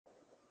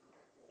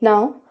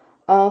Now,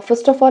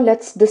 first of all,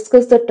 let's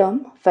discuss the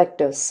term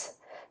factors.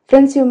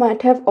 Friends, you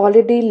might have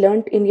already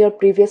learnt in your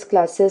previous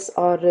classes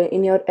or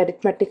in your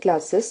arithmetic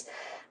classes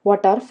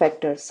what are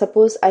factors.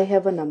 Suppose I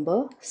have a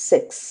number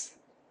 6.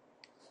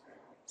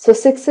 So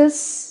 6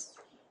 is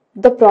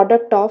the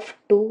product of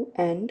 2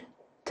 and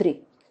 3.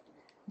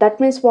 That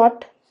means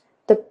what?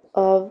 The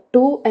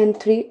 2 and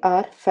 3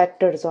 are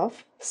factors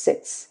of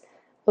 6.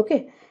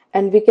 Okay,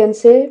 and we can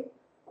say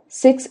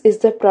 6 is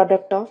the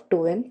product of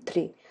 2 and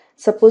 3.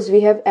 Suppose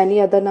we have any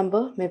other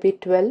number, maybe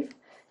 12.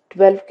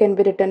 12 can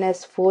be written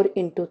as 4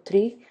 into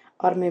 3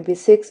 or maybe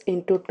 6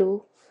 into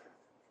 2.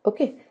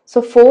 Okay,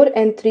 so 4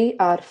 and 3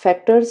 are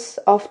factors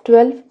of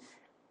 12.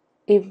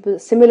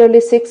 Similarly,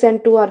 6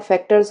 and 2 are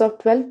factors of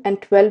 12,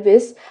 and 12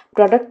 is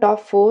product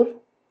of 4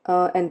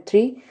 and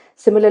 3.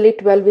 Similarly,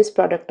 12 is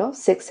product of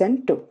 6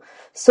 and 2.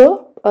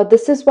 So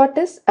this is what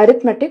is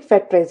arithmetic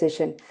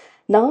factorization.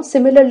 Now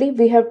similarly,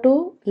 we have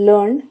to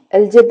learn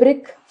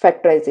algebraic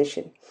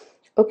factorization.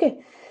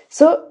 Okay,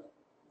 so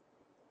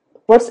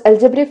what's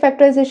algebraic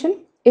factorization?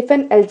 If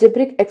an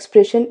algebraic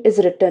expression is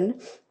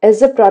written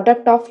as a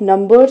product of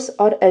numbers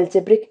or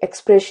algebraic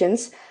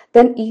expressions,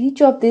 then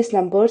each of these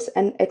numbers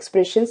and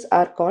expressions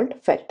are called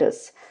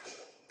factors.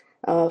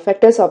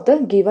 Factors of the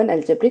given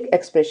algebraic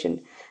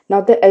expression.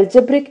 Now the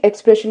algebraic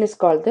expression is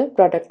called the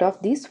product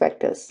of these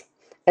factors.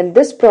 And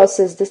this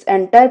process, this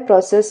entire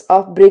process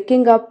of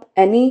breaking up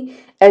any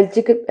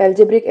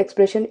algebraic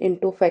expression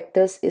into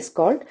factors is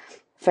called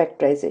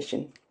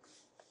factorization.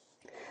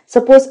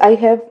 Suppose I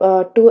have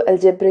two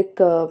algebraic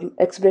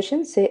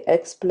expressions, say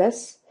x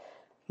plus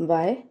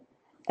y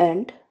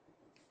and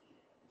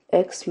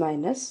x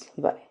minus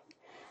y.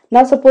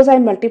 Now suppose I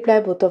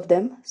multiply both of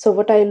them. So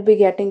what I will be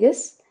getting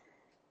is,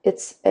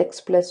 it's x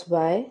plus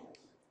y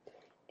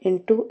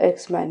into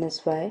x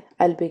minus y.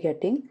 I'll be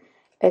getting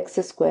x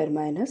square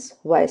minus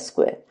y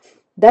square.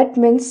 That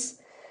means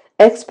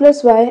x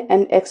plus y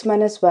and x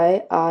minus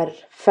y are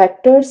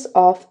factors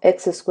of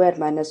x square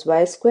minus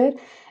y square,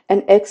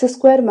 and x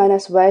square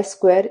minus y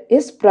square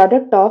is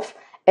product of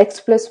x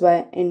plus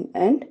y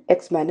and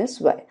x minus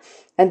y.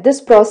 And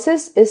this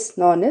process is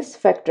known as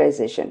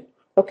factorization.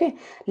 Okay,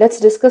 let's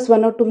discuss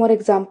one or two more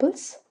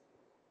examples.